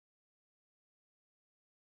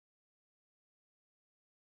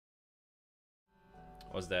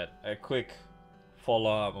was that a quick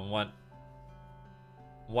follow up on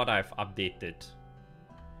what I've updated.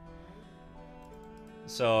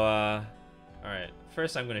 So alright,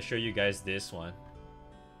 first I'm gonna show you guys this one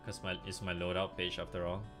because it's my loadout page after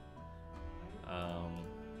all.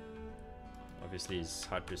 Obviously it's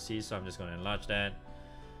hard to see, so I'm just gonna enlarge that.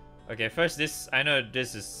 Okay, first this, I know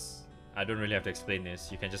this is, I don't really have to explain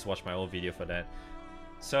this, you can just watch my old video for that.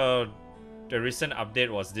 So the recent update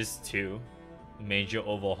was this too, major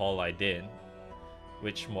overhaul I did,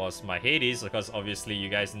 which was my Hades, because obviously you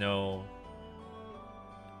guys know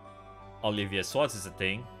Olivia swords is a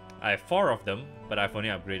thing. I have 4 of them, but I've only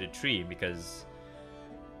upgraded 3 because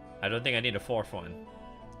I don't think I need a 4th one.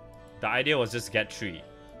 The idea was just get 3,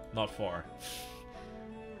 not 4.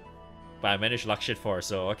 But I managed luck shit 4,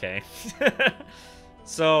 so okay.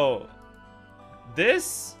 So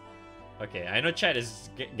this, okay, I know chat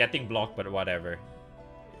is getting blocked, but whatever.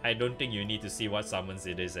 I don't think you need to see what summons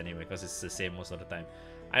it is anyway, because it's the same most of the time.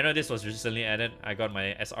 I know this was recently added. I got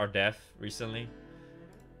my SR Def recently.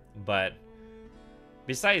 But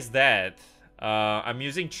besides that, I'm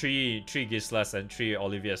using 3 Gislas and 3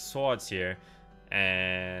 Olivia swords here.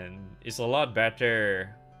 And it's a lot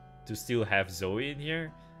better to still have Zoe in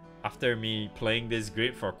here. After me playing this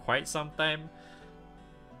grid for quite some time.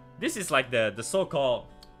 This is like the so-called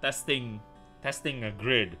testing a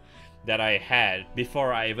grid that I had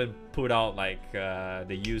before I even put out like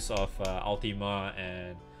the use of Ultima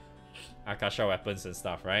and Akasha weapons and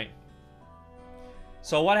stuff, right?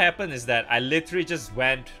 So what happened is that I literally just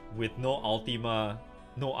went with no Ultima,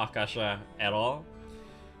 no Akasha at all.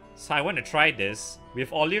 So I want to try this.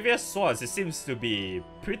 With Olivia's swords, it seems to be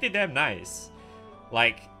pretty damn nice.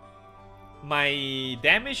 Like, my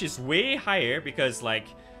damage is way higher because like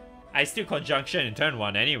I still conjunction in turn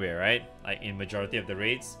 1 anyway, right? Like in majority of the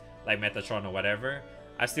raids, like Metatron or whatever.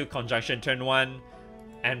 I still conjunction turn 1,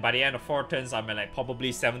 and by the end of 4 turns I'm at like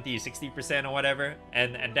probably 70-60% or whatever.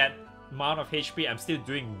 And at that amount of HP, I'm still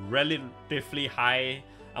doing relatively high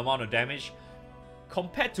amount of damage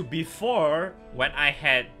compared to before when I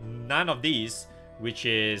had none of these, which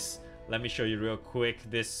is, let me show you real quick.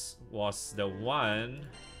 This was the one,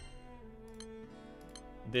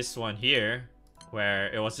 this one here,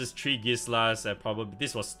 where it was just 3 Gislas and probably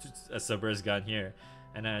this was a Cerberus gun here,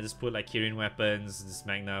 and then I just put like Kirin weapons, this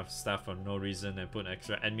Magna stuff for no reason, and put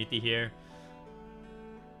extra enmity here.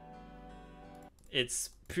 It's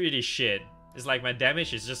pretty shit. It's like my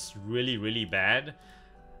damage is just really bad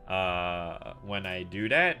when I do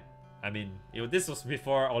that. I mean, this was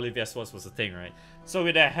before Olivia Swords was a thing, right? So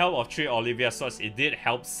with the help of 3 Olivia Swords, it did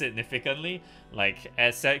help significantly. Like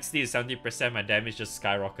at 60-70%, my damage just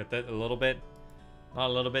skyrocketed a little bit. Not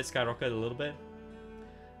a little bit, skyrocketed a little bit.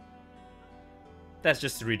 That's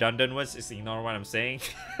just redundant words, just ignore what I'm saying.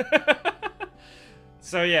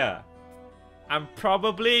 So yeah, I'm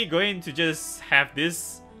probably going to just have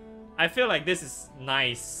this. I feel like this is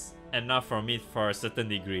nice enough for me for a certain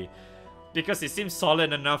degree, because it seems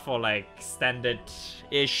solid enough for like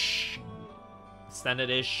standard-ish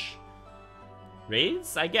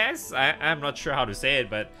raids, I guess. I'm not sure how to say it,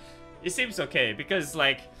 but it seems okay, because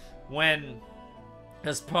like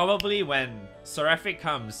because probably when Seraphic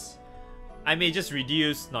comes, I may just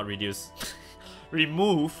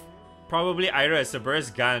remove probably either a Cerberus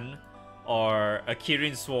gun or a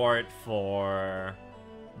Kirin sword for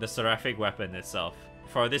the Seraphic weapon itself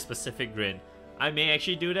for this specific grid. I may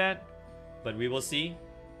actually do that, but we will see.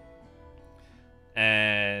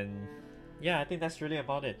 And yeah, I think that's really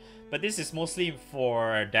about it. But this is mostly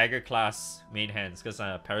for dagger class main hands, because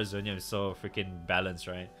Parazonium is so freaking balanced,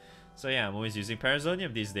 right? So yeah, I'm always using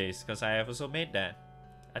Parazonium these days because I have also made that.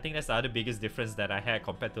 I think that's the other biggest difference that I had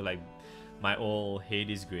compared to like my old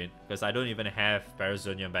Hades grid, because I don't even have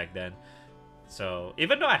Parazonium back then. So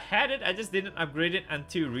even though I had it, I just didn't upgrade it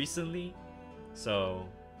until recently. So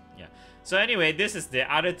yeah. So anyway, this is the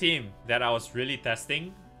other team that I was really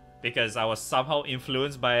testing because I was somehow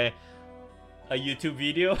influenced by a YouTube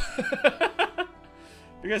video.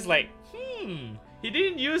 Because like, he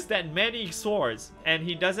didn't use that many swords and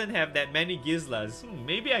he doesn't have that many Gislas.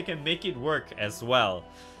 Maybe I can make it work as well.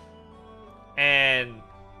 And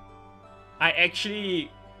I actually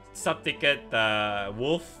sub-ticket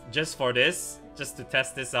Wolf just for this, just to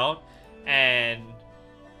test this out, and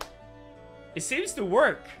it seems to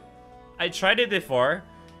work. I tried it before,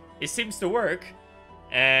 it seems to work,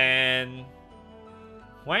 and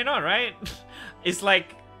why not, right? It's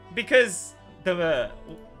like, because the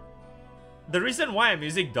reason why I'm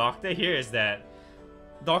using Doctor here is that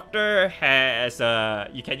Doctor has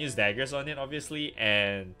you can use daggers on it obviously,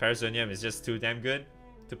 and Parazonium is just too damn good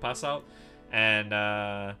to pass out. And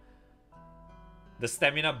the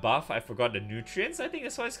stamina buff, I forgot the nutrients, I think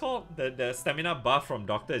that's what it's called. The stamina buff from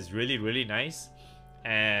Doctor is really, really nice.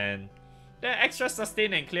 And the extra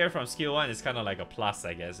sustain and clear from skill 1 is kind of like a plus,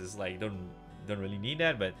 I guess. It's like, don't really need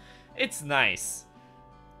that, but it's nice.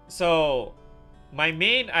 So my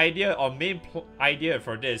main idea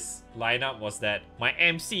for this lineup was that my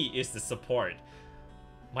MC is the support.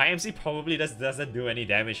 My MC probably doesn't do any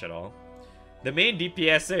damage at all. The main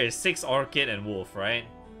DPSer is 6 Orchid and Wolf, right?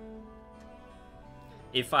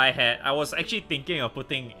 I was actually thinking of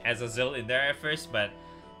putting Azazel in there at first, but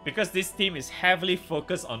because this team is heavily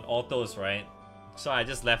focused on autos, right? So I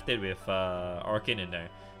just left it with Orchid in there,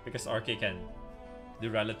 because Orchid can do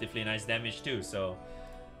relatively nice damage too, so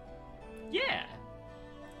yeah.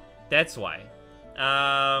 That's why.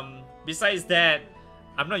 Besides that,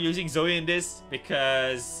 I'm not using Zoe in this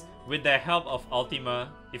because with the help of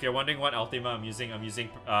Ultima, if you're wondering what Ultima I'm using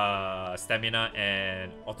Stamina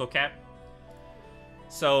and Auto Cap.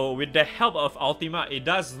 So with the help of Ultima, it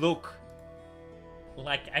does look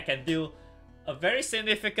like I can deal a very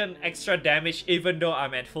significant extra damage even though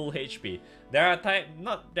I'm at full HP.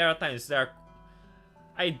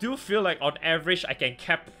 I do feel like on average I can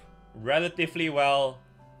cap relatively well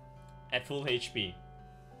at full HP.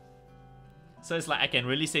 So it's like I can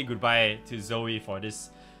really say goodbye to Zoe for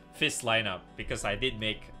this Fist lineup, because I did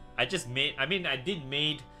made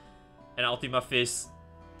an Ultima Fist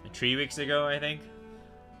 3 weeks ago, I think.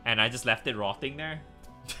 And I just left it rotting there.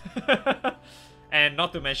 And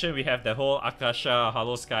not to mention we have the whole Akasha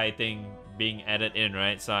Hollow Sky thing being added in,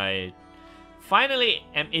 right? So I finally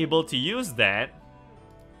am able to use that.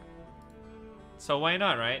 So why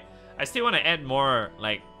not, right? I still want to add more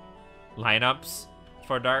like lineups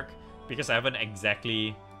for Dark because I haven't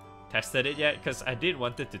exactly tested it yet, because I did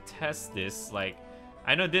wanted to test this. Like,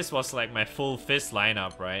 I know this was like my full Fist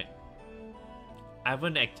lineup, right? I've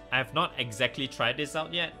not exactly tried this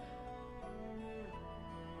out yet.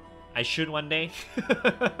 I should one day.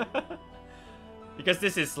 Because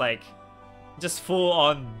this is like just full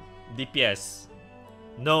on DPS.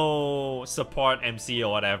 No support MC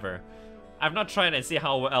or whatever. I've not tried and see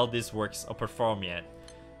how well this works or perform yet.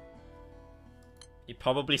 It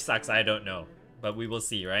probably sucks, I don't know. But we will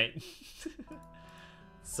see, right?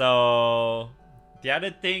 So the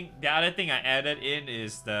other thing I added in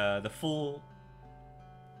is the full,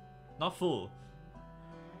 not full,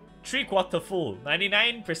 3/4 full,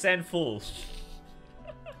 99% full.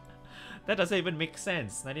 That doesn't even make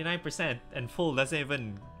sense. 99% and full doesn't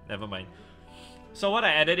even, never mind. So what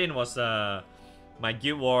I added in was my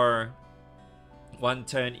Guild War 1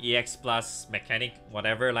 turn EX plus mechanic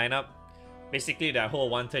whatever lineup. Basically that whole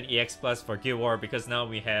 1 turn EX plus for Guild War, because now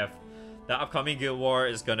we have the upcoming Guild War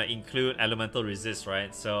is gonna include elemental resist,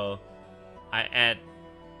 right? So I add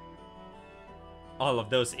all of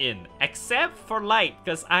those in, except for light,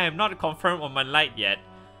 because I am not confirmed on my light yet.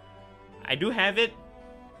 I do have it,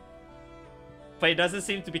 but it doesn't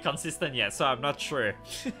seem to be consistent yet, so I'm not sure.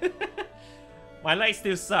 My light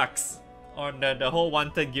still sucks on the whole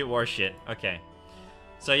 1 turn Guild War shit. Okay.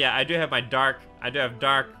 So yeah, I do have my dark. I do have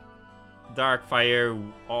dark, fire,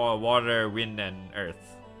 or water, wind, and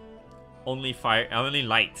earth. Only fire, only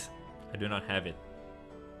light. I do not have it.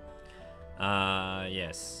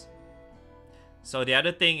 Yes. So the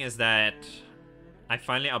other thing is that I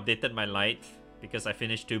finally updated my light because I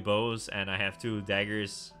finished 2 bows and I have 2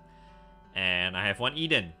 daggers and I have 1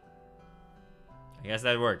 Eden. I guess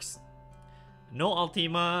that works. No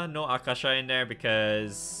Ultima, no Akasha in there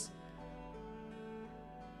because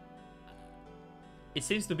it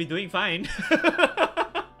seems to be doing fine.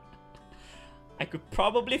 I could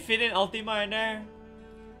probably fit in Ultima in there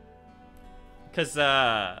because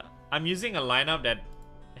I'm using a lineup that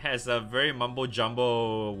has a very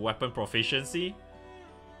mumbo-jumbo weapon proficiency,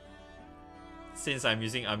 since I'm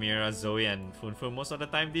using Amira, Zoe, and Funfun most of the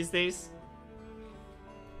time these days.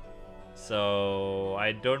 So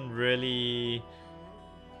I don't really,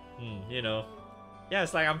 you know, yeah,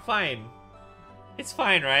 it's like I'm fine. It's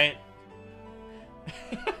fine, right?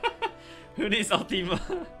 Who needs Ultima?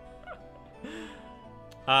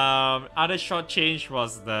 Other short change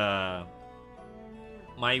was my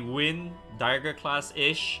Wind Dagger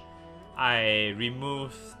class-ish. I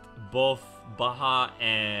removed both Baha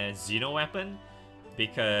and Xeno weapon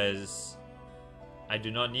because I do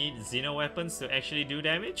not need Xeno weapons to actually do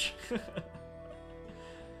damage.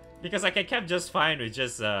 Because I can cap just fine with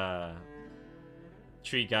just 3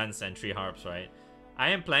 guns and 3 harps, right? I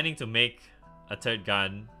am planning to make a 3rd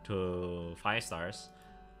gun to 5 stars.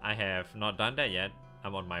 I have not done that yet.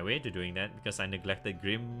 I'm on my way to doing that because I neglected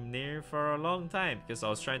Grimnir for a long time because I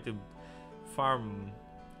was trying to farm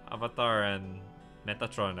Avatar and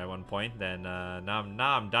Metatron at one point. Then now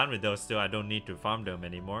I'm done with those two. I don't need to farm them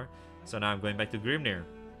anymore. So now I'm going back to Grimnir.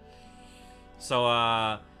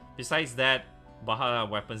 So besides that, Baja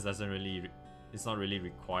weapons it's not really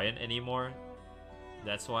required anymore.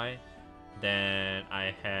 That's why. Then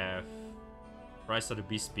I have Rise of the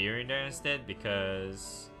Beast Spear in there instead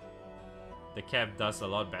because the cap does a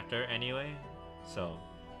lot better anyway. So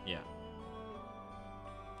yeah.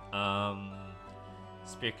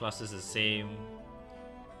 Spear classes is the same.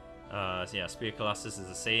 Yeah, spear classes is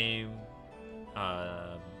the same.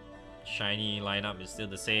 Shiny lineup is still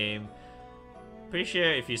the same. Pretty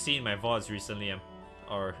sure if you've seen my VODs recently,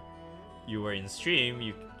 or you were in stream,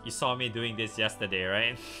 you saw me doing this yesterday,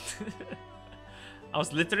 right? I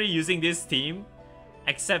was literally using this team,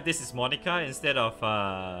 except this is Monica instead of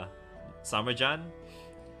Summerjan.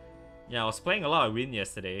 Yeah, I was playing a lot of Win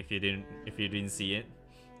yesterday. If you didn't see it,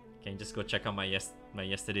 you can just go check out my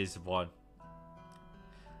yesterday's VOD.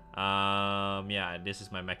 Yeah, this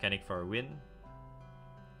is my mechanic for a Win.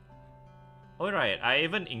 Alright, I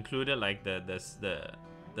even included like the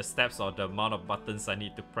steps or the amount of buttons I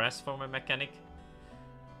need to press for my mechanic.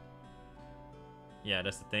 Yeah,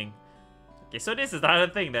 that's the thing. Okay, so this is the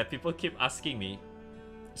other thing that people keep asking me.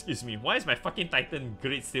 Excuse me, why is my fucking Titan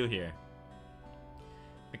grid still here?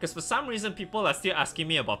 Because for some reason people are still asking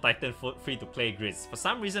me about Titan free-to-play grids. For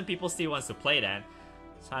some reason people still wants to play that.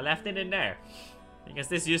 So I left it in there. Because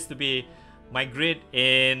this used to be my grid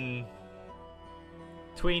in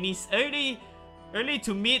early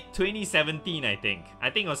to mid 2017, I think. I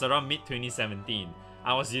think it was around mid 2017.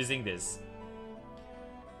 I was using this.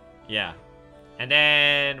 Yeah. And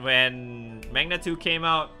then when Magna 2 came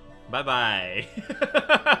out, bye-bye.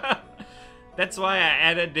 That's why I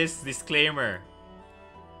added this disclaimer.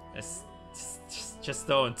 Just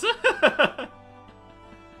don't.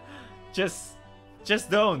 just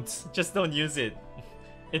don't use it.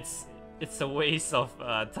 It's a waste of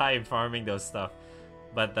time farming those stuff.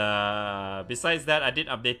 But besides that, I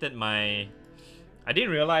didn't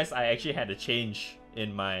realize I actually had a change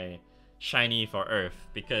in my shiny for Earth,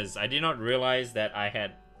 because I did not realize that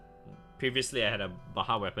previously I had a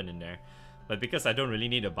Baja weapon in there, but because I don't really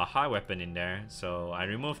need a Baja weapon in there, so I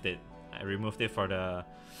removed it. I removed it for the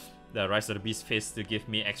Rise of the Beast Fist to give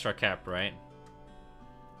me extra cap, right?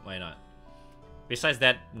 Why not? Besides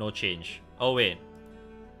that, no change. Oh wait,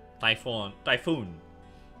 Typhoon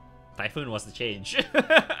was the change.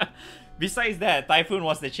 Besides that, Typhoon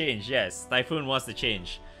was the change. Yes, Typhoon was the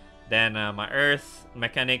change. Then my Earth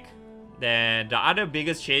mechanic. Then the other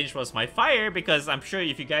biggest change was my Fire, because I'm sure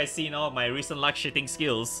if you guys seen all my recent luck shitting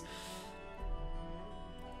skills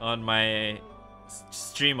on my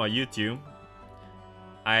stream or YouTube,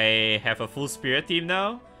 I have a full Spirit team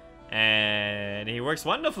now, and it works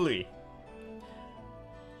wonderfully.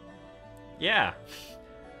 Yeah,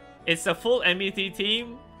 it's a full MET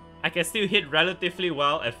team. I can still hit relatively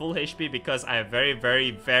well at full HP because I have very,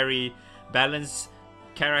 very, very balanced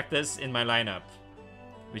characters in my lineup,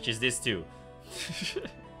 which is this too.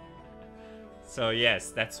 So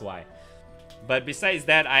yes, that's why. But besides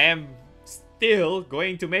that, I am still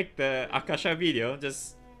going to make the Akasha video.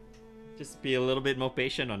 Just be a little bit more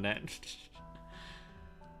patient on that.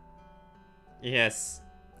 Yes,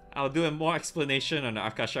 I'll do a more explanation on the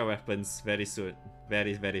Akasha weapons very soon.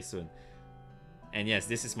 Very, very soon. And yes,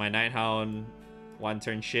 this is my Nighthound one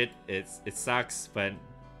turn shit. It sucks, but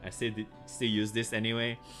I still use this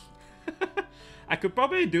anyway. I could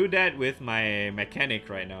probably do that with my mechanic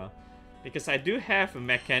right now, because I do have a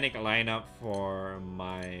mechanic lineup for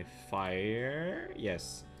my Fire.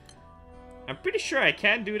 Yes, I'm pretty sure I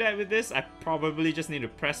can do that with this. I probably just need to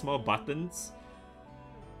press more buttons.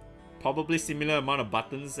 Probably similar amount of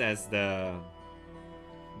buttons as the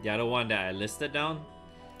other one that I listed down.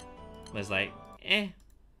 But it's like,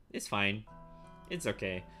 it's fine. It's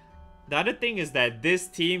okay. The other thing is that this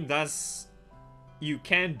team you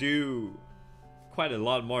can do quite a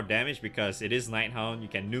lot more damage because it is Nighthound. You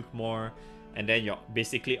can nuke more, and then you're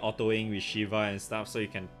basically autoing with Shiva and stuff, so you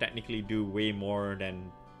can technically do way more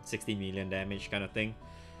than 60 million damage kind of thing.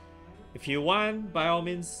 If you want, by all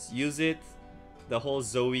means, use it. The whole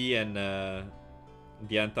Zoe and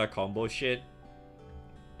Dianta combo shit,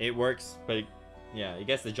 it works, but yeah, it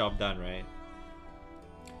gets the job done, right?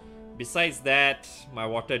 Besides that, my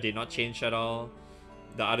water did not change at all.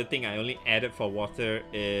 The other thing I only added for water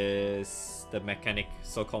is the mechanic,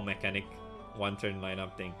 so-called mechanic one turn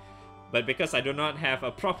lineup thing. But because I do not have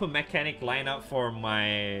a proper mechanic lineup for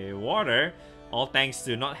my water, all thanks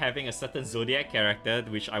to not having a certain Zodiac character,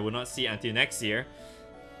 which I will not see until next year,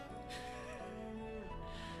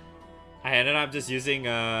 I ended up just using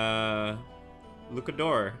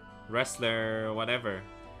Lucador wrestler, whatever.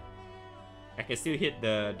 I can still hit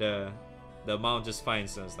the amount just fine,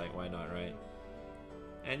 so it's like, why not, right?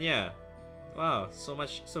 And yeah, wow, so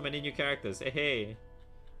many new characters. Hey.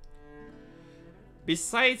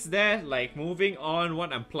 Besides that, like, moving on,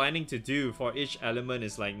 what I'm planning to do for each element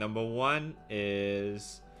is like, number one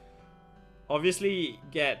is obviously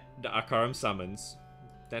get the Akaram summons.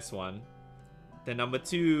 That's one. Then number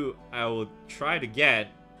two, I will try to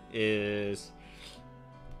get is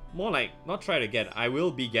more like, not try to get, I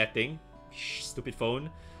will be getting, stupid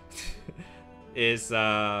phone, is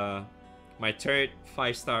my third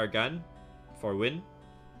 5-star gun for win.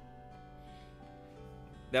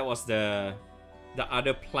 That was the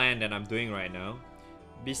other plan that I'm doing right now.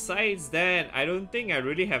 Besides that, I don't think I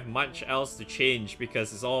really have much else to change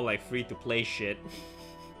because it's all like free to play shit.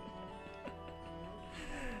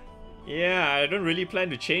 Yeah, I don't really plan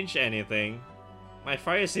to change anything. My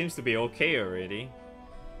fire seems to be okay already.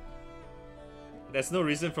 There's no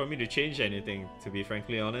reason for me to change anything, to be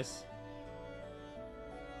frankly honest.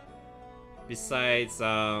 Besides,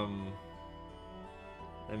 let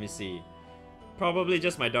me see. Probably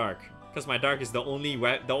just my dark. Because my dark is the only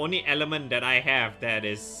element that I have that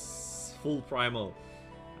is full primal.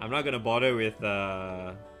 I'm not gonna bother with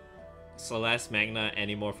Celeste Magna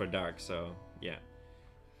anymore for dark, so yeah.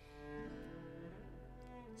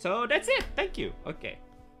 So that's it. Thank you. Okay.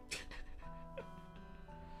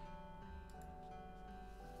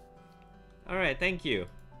 Alright, thank you.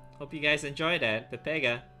 Hope you guys enjoyed that.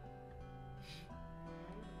 Pepega.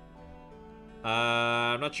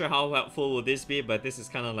 I'm not sure how helpful will this be, but this is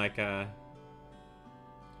kind of like an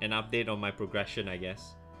update on my progression, I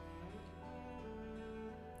guess.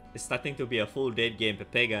 It's starting to be a full dead game,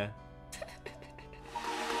 Pepega.